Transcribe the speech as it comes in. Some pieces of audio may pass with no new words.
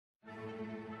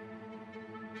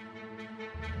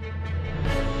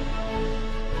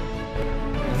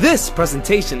This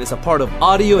presentation is a part of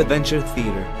Audio Adventure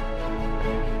Theater.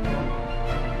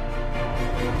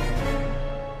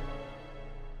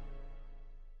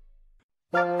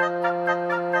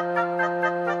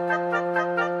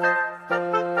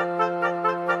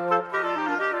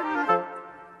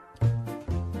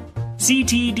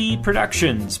 CTD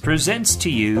Productions presents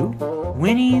to you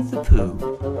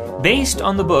Winnie-the-Pooh, based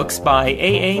on the books by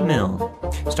A.A. Milne,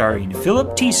 starring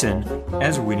Philip Thiessen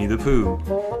as Winnie-the-Pooh,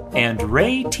 and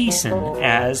Ray Thiessen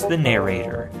as the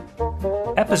narrator.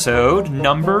 Episode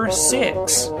number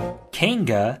 6,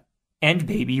 Kanga and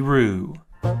Baby Roo.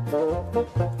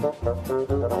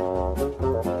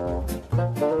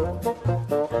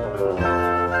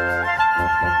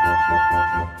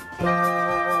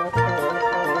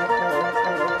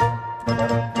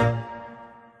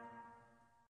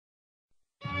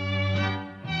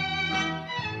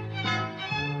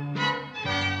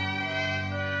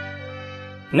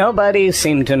 Nobody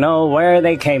seemed to know where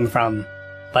they came from,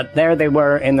 but there they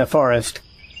were in the forest,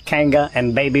 Kanga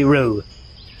and Baby Roo.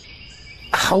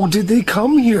 How did they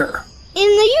come here? In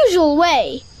the usual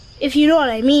way, if you know what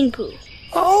I mean, Pooh.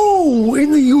 Oh,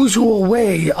 in the usual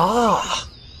way, ah.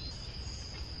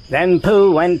 Then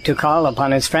Pooh went to call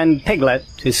upon his friend Piglet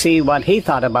to see what he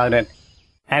thought about it,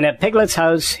 and at Piglet's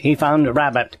house he found a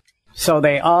rabbit, so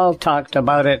they all talked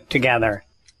about it together.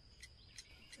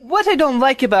 What I don't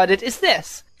like about it is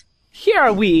this. Here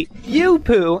are we, you,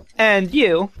 Pooh, and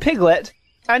you, Piglet,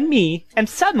 and me, and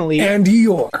suddenly... And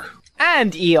Eeyore.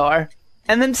 And Eeyore.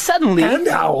 And then suddenly... And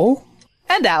Owl.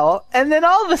 And Owl. And then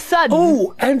all of a sudden...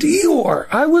 Oh, and Eeyore.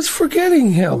 I was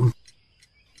forgetting him.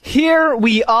 Here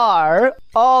we are,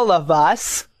 all of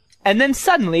us. And then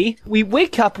suddenly, we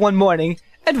wake up one morning,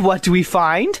 and what do we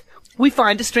find? We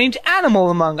find a strange animal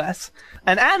among us.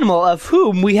 An animal of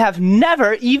whom we have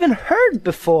never even heard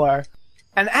before.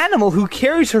 An animal who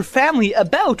carries her family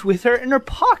about with her in her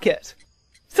pocket.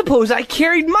 Suppose I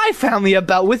carried my family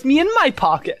about with me in my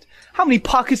pocket. How many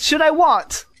pockets should I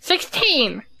want?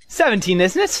 16. 17,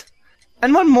 isn't it?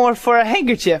 And one more for a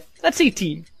handkerchief. That's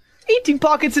 18. 18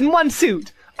 pockets in one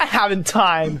suit. I haven't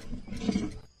time.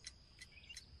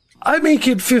 I make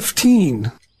it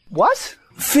 15. What?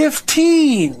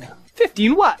 15.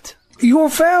 15 what? Your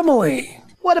family.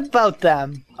 What about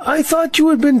them? I thought you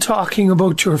had been talking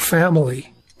about your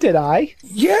family. Did I?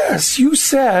 Yes, you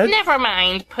said... Never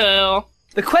mind, Pooh.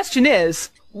 The question is,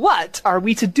 what are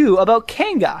we to do about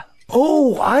Kanga?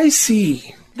 Oh, I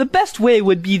see. The best way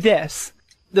would be this.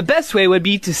 The best way would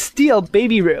be to steal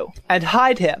Baby Roo and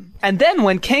hide him. And then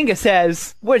when Kanga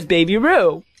says, "Where's Baby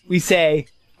Roo?" we say,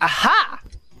 "Aha!"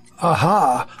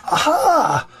 Aha!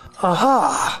 Aha!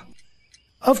 Aha!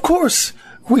 Of course,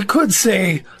 we could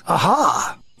say,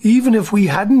 aha, even if we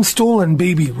hadn't stolen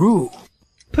Baby Roo.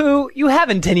 Pooh, you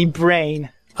haven't any brain.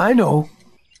 I know.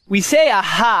 We say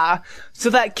aha so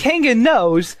that Kanga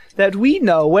knows that we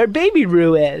know where Baby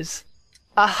Roo is.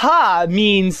 Aha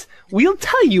means we'll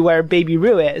tell you where Baby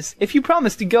Roo is if you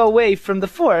promise to go away from the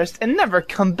forest and never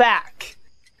come back.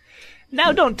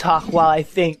 Now don't talk while I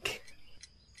think.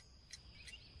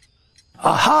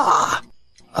 Aha!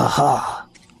 Aha!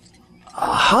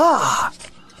 Aha!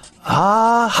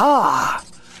 Aha!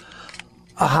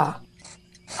 Aha!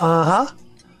 Aha!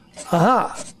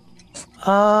 Aha!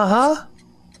 Aha!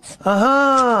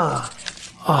 Aha!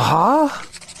 Aha!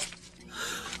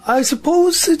 I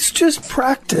suppose it's just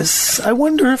practice. I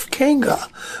wonder if Kanga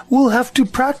will have to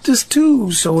practice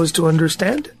too so as to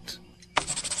understand it.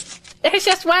 There's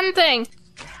just one thing.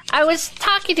 I was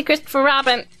talking to Christopher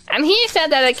Robin, and he said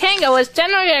that a Kanga was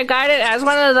generally regarded as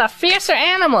one of the fiercer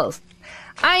animals.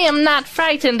 I am not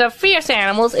frightened of fierce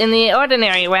animals in the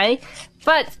ordinary way,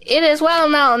 but it is well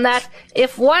known that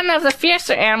if one of the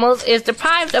fiercer animals is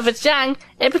deprived of its young,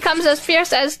 it becomes as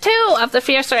fierce as two of the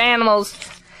fiercer animals.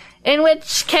 In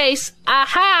which case,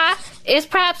 aha is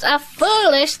perhaps a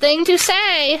foolish thing to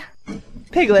say.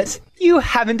 Piglet, you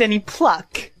haven't any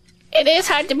pluck. It is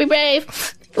hard to be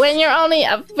brave when you're only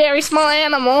a very small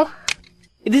animal.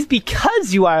 It is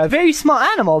because you are a very small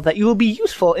animal that you will be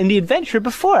useful in the adventure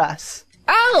before us.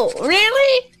 Oh,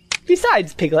 really?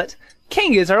 Besides, Piglet,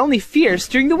 Kangas are only fierce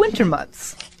during the winter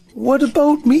months. What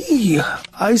about me?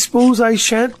 I suppose I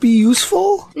shan't be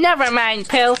useful? Never mind,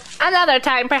 Pooh. Another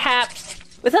time, perhaps.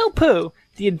 Without Pooh,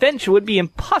 the adventure would be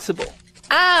impossible.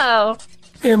 Oh.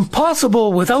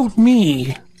 Impossible without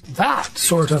me. That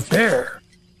sort of bear.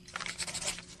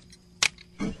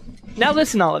 Now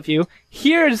listen, all of you.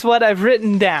 Here is what I've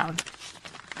written down.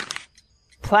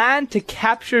 Plan to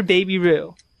capture Baby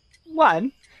Roo.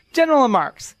 1. General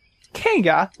remarks.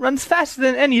 Kanga runs faster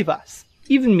than any of us,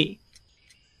 even me.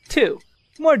 2.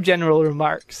 More general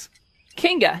remarks.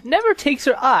 Kanga never takes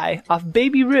her eye off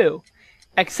Baby Roo,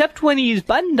 except when he's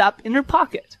buttoned up in her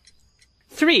pocket.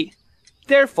 3.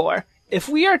 Therefore, if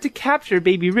we are to capture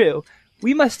Baby Roo,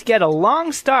 we must get a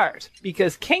long start,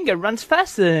 because Kanga runs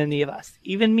faster than any of us,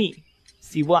 even me.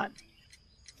 See 1.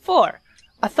 4.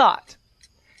 A thought.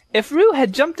 If Roo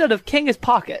had jumped out of Kanga's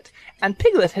pocket, and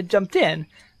Piglet had jumped in,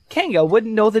 Kanga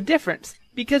wouldn't know the difference,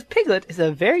 because Piglet is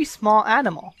a very small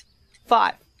animal.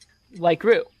 5. Like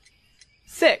Roo.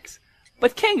 6.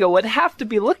 But Kanga would have to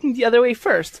be looking the other way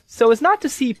first, so as not to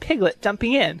see Piglet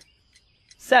jumping in.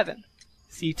 7.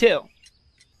 C2.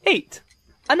 8.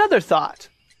 Another thought.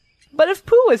 But if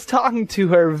Pooh was talking to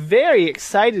her very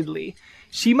excitedly,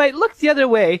 she might look the other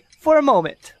way for a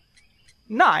moment.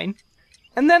 9.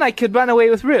 And then I could run away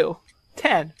with Roo.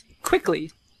 10.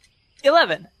 Quickly.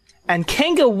 11. And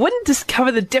Kanga wouldn't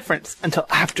discover the difference until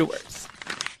afterwards.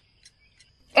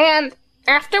 And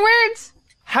afterwards?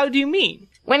 How do you mean?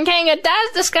 When Kanga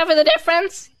does discover the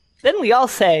difference? Then we all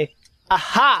say,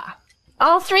 aha!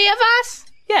 All 3 of us?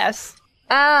 Yes.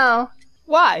 Oh.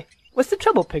 Why? What's the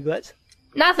trouble, Piglet?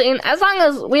 Nothing, as long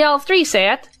as we all 3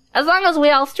 say it. As long as we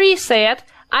all 3 say it,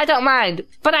 I don't mind.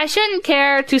 But I shouldn't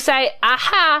care to say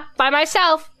aha by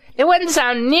myself. It wouldn't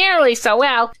sound nearly so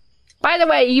well. By the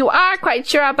way, you are quite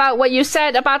sure about what you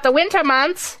said about the winter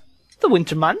months? The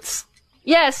winter months?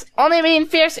 Yes, only being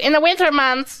fierce in the winter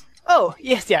months. Oh,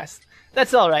 yes.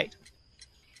 That's all right.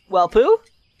 Well, Pooh,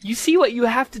 you see what you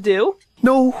have to do?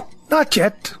 No, not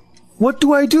yet. What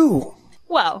do I do?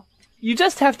 Well, you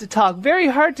just have to talk very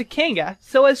hard to Kanga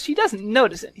so as she doesn't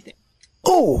notice anything.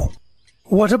 Oh,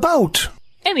 what about?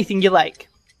 Anything you like.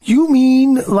 You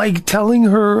mean like telling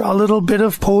her a little bit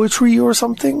of poetry or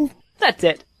something? That's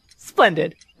it.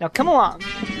 Splendid. Now come along.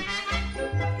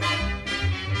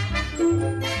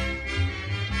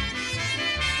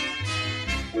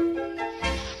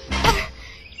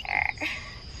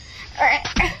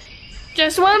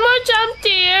 Just one more jump,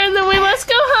 dear, and then we must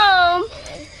go home.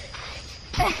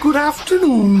 Good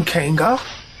afternoon, Kanga.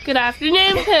 Good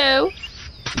afternoon, Pooh.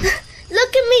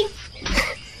 Look at me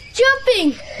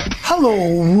jumping. Hello,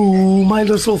 Roo, my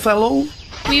little fellow.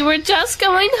 We were just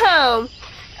going home.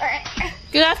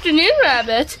 Good afternoon,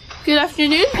 Rabbit. Good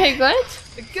afternoon, Piglet.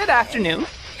 Good afternoon.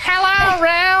 Hello,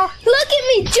 Roo. Look at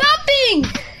me jumping.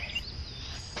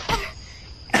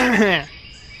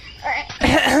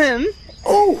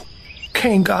 Oh,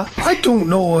 Kanga, I don't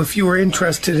know if you are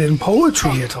interested in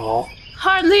poetry at all.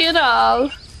 Hardly at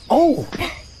all. Oh,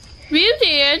 Roo,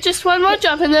 dear, just one more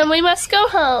jump and then we must go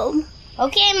home.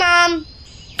 Okay, Mom.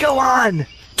 Go on.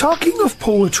 talking of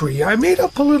poetry, I made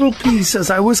up a little piece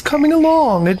as I was coming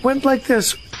along. It went like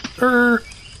this.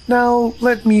 Now,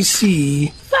 let me see.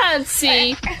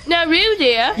 Fancy. Now, Roo,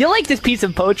 dear. You'll like this piece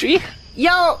of poetry.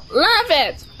 You'll love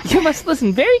it. You must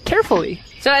listen very carefully.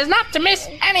 So as not to miss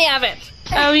any of it.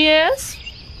 Oh, yes?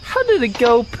 How did it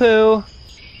go, Pooh?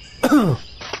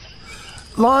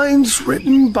 Lines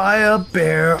written by a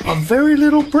bear of very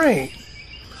little brain.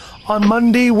 On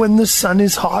Monday when the sun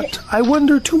is hot, I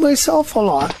wonder to myself a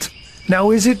lot. Now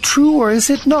is it true or is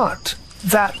it not,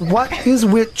 that what is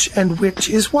which and which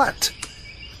is what?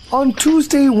 On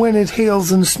Tuesday when it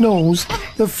hails and snows,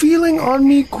 the feeling on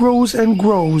me grows and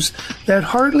grows, that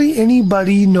hardly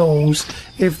anybody knows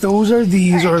if those are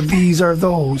these or these are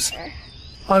those.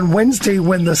 On Wednesday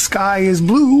when the sky is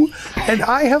blue, and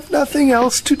I have nothing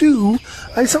else to do,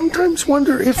 I sometimes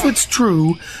wonder if it's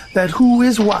true that who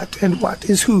is what and what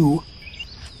is who.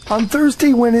 On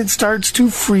Thursday when it starts to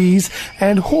freeze,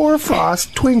 and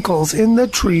hoarfrost twinkles in the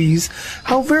trees,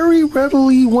 how very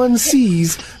readily one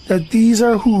sees that these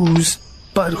are whose,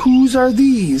 but whose are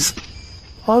these.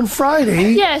 On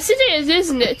Friday... Yes, it is,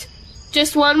 isn't it?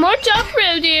 Just one more jump,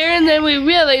 Roo, dear, and then we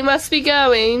really must be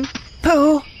going.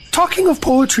 Pooh, talking of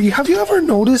poetry, have you ever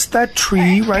noticed that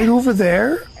tree right over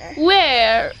there?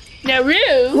 Where? Now,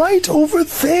 Roo? Right over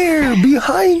there,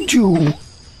 behind you.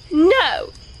 No.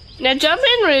 Now jump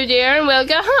in, Roo, dear, and we'll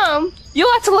go home.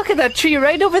 You'll have to look at that tree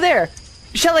right over there.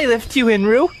 Shall I lift you in,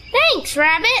 Roo? Thanks,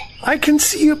 Rabbit. I can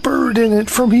see a bird in it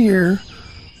from here.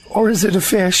 Or is it a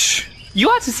fish? You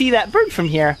ought to see that bird from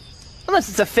here. Unless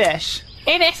it's a fish.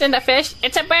 It isn't a fish,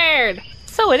 it's a bird.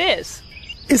 So it is.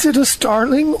 Is it a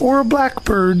starling or a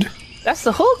blackbird? That's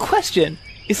the whole question.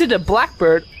 Is it a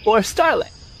blackbird or a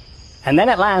starling? And then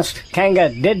at last, Kanga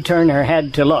did turn her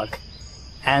head to look.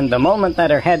 And the moment that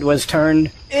her head was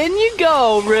turned... In you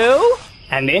go, Roo!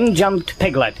 And in jumped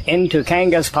Piglet into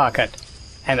Kanga's pocket.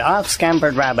 And off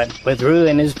scampered Rabbit with Roo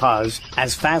in his paws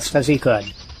as fast as he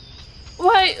could.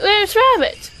 Why, where's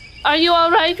Rabbit? Are you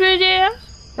all right, Roo, dear?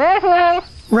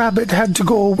 Rabbit had to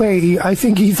go away. I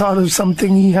think he thought of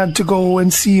something he had to go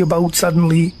and see about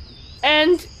suddenly.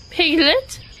 And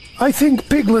Piglet? I think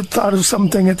Piglet thought of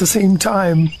something at the same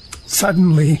time,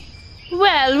 suddenly.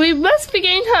 Well, we must be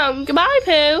getting home. Goodbye,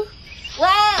 Pooh.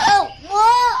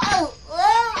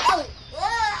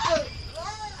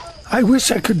 I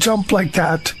wish I could jump like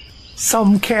that.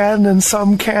 Some can and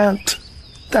some can't.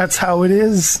 That's how it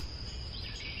is.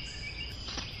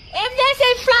 If this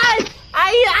is fun,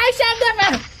 I shall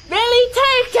never really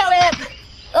take to it.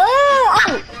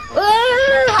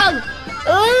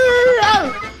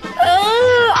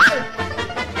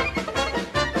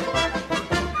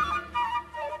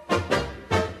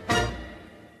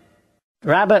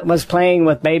 Rabbit was playing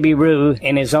with baby Roo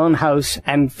in his own house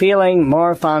and feeling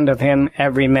more fond of him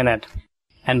every minute.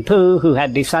 And Pooh, who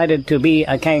had decided to be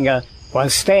a Kanga,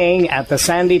 was staying at the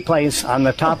sandy place on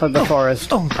the top of the forest,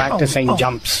 practicing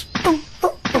jumps.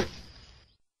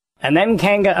 And then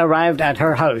Kanga arrived at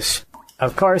her house.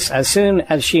 Of course, as soon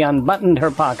as she unbuttoned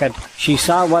her pocket, she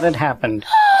saw what had happened.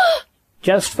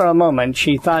 Just for a moment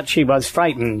she thought she was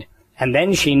frightened, and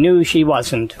then she knew she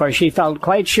wasn't, for she felt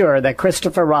quite sure that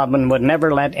Christopher Robin would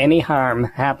never let any harm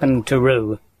happen to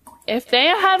Roo. If they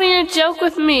are having a joke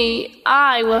with me,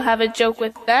 I will have a joke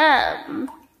with them.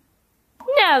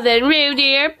 Now then, Roo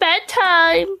dear,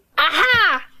 bedtime.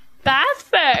 Aha!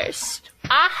 Bath first.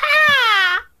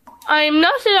 Aha! I am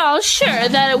not at all sure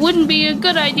that it wouldn't be a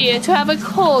good idea to have a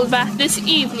cold bath this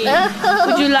evening.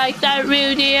 Would you like that,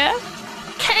 Roo dear?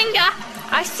 Kanga,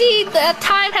 I see the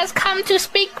time has come to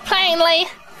speak plainly.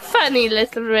 Funny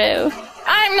little Roo.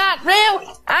 I'm not Roo,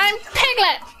 I'm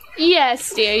Piglet.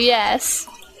 Yes, dear, yes.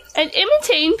 And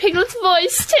imitating Piglet's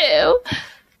voice, too.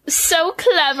 So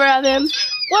clever of him.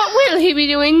 What will he be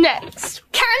doing next?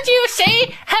 Can't you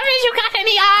see? Haven't you got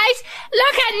any eyes?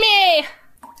 Look at me!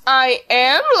 I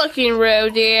am looking, Roo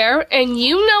dear, and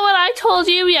you know what I told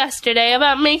you yesterday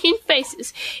about making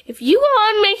faces. If you go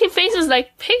on making faces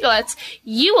like Piglets,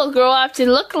 you will grow up to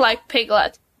look like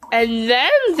Piglet, and then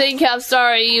think how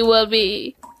sorry you will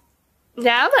be.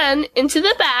 Now then, into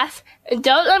the bath, and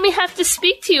don't let me have to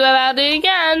speak to you about it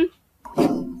again.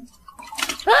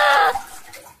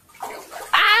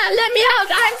 Let me out!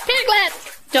 I'm Piglet!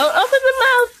 Don't open the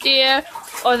mouth, dear,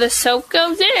 or the soap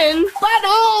goes in. But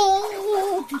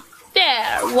oh!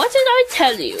 There, what did I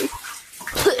tell you?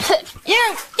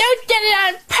 You did it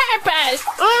on purpose!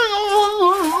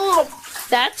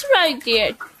 That's right,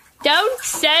 dear. Don't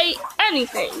say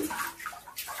anything.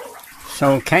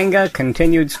 So Kanga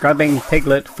continued scrubbing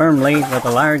Piglet firmly with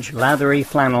a large lathery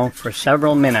flannel for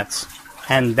several minutes.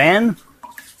 And then...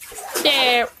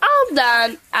 There, all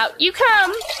done. Out you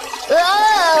come.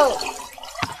 Oh!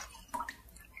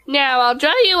 Now I'll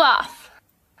dry you off.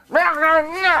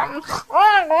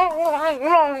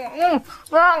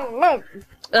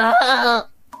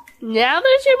 Now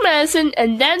there's your medicine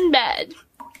and then bed.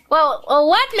 Well,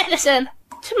 what medicine?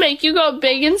 To make you grow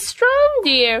big and strong,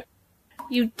 dear.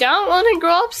 You don't want to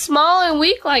grow up small and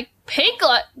weak like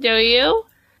Piglet, do you?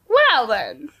 Well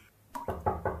then.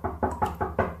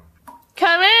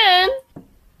 Come in.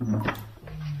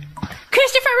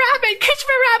 Christopher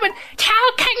Robin,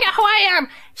 tell Kanga who I am.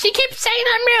 She keeps saying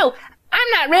I'm Roo. I'm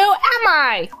not Roo, am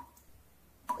I?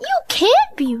 You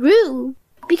can't be Roo,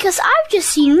 because I've just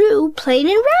seen Roo playing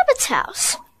in Rabbit's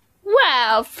house.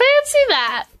 Well, fancy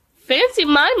that. Fancy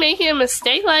my making a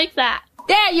mistake like that.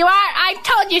 There you are, I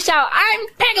told you so. I'm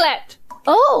Piglet.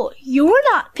 Oh, you're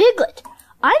not Piglet.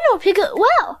 I know Piglet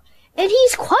well, and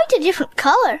he's quite a different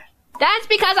color. That's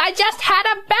because I just had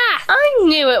a bath. I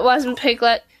knew it wasn't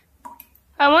Piglet.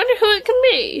 I wonder who it can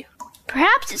be.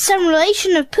 Perhaps it's some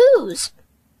relation of Pooh's.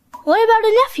 What about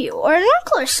a nephew or an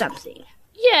uncle or something?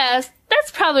 Yes,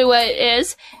 that's probably what it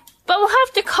is. But we'll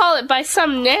have to call it by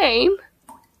some name.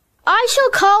 I shall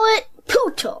call it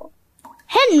Pootle.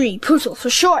 Henry Pootle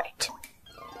for short.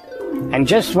 And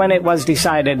just when it was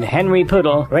decided, Henry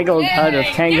Poodle wriggled out of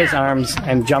Kanga's arms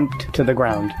and jumped to the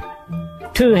ground.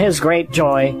 To his great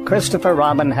joy, Christopher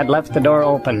Robin had left the door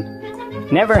open.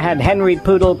 Never had Henry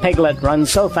Poodle Piglet run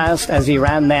so fast as he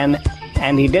ran then,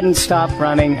 and he didn't stop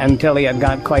running until he had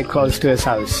got quite close to his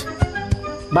house.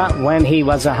 But when he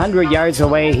was 100 yards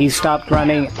away, he stopped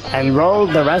running and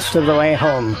rolled the rest of the way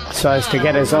home, so as to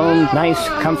get his own nice,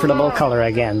 comfortable color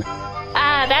again.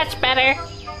 Ah, that's better.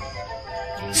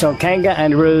 So Kanga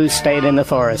and Roo stayed in the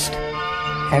forest.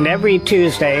 And every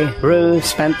Tuesday, Roo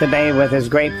spent the day with his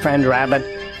great friend Rabbit,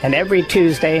 and every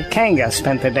Tuesday, Kanga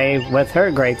spent the day with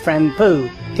her great friend Pooh,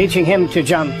 teaching him to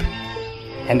jump.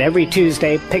 And every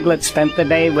Tuesday, Piglet spent the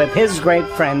day with his great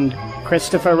friend,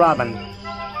 Christopher Robin.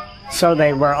 So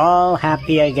they were all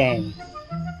happy again.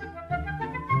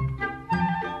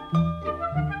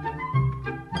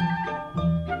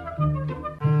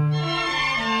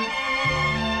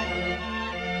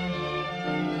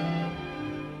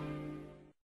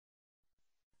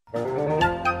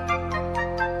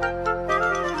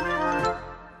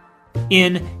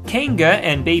 In Kanga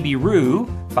and Baby Roo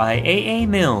by A.A.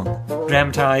 Milne,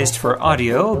 dramatized for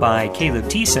audio by Caleb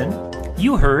Thiessen,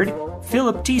 you heard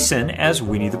Philip Thiessen as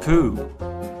Winnie the Pooh,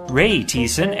 Ray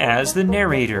Thiessen as the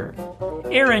narrator,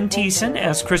 Aaron Thiessen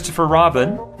as Christopher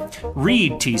Robin,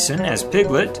 Reed Thiessen as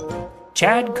Piglet,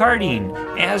 Chad Cardine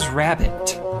as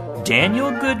Rabbit,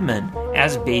 Daniel Goodman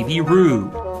as Baby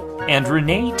Roo, and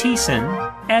Renee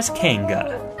Thiessen as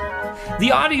Kanga.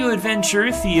 The Audio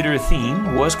Adventure Theater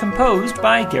theme was composed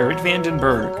by Garrett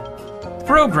Vandenberg. The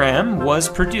program was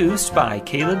produced by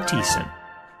Caleb Thiessen.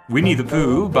 Winnie the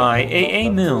Pooh by A.A.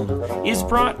 Milne is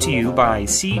brought to you by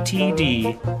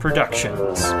CTD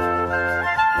Productions.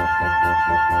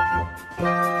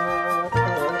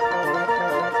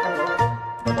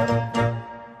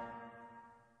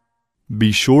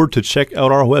 Be sure to check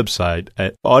out our website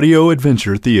at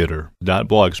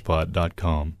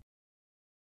audioadventuretheater.blogspot.com.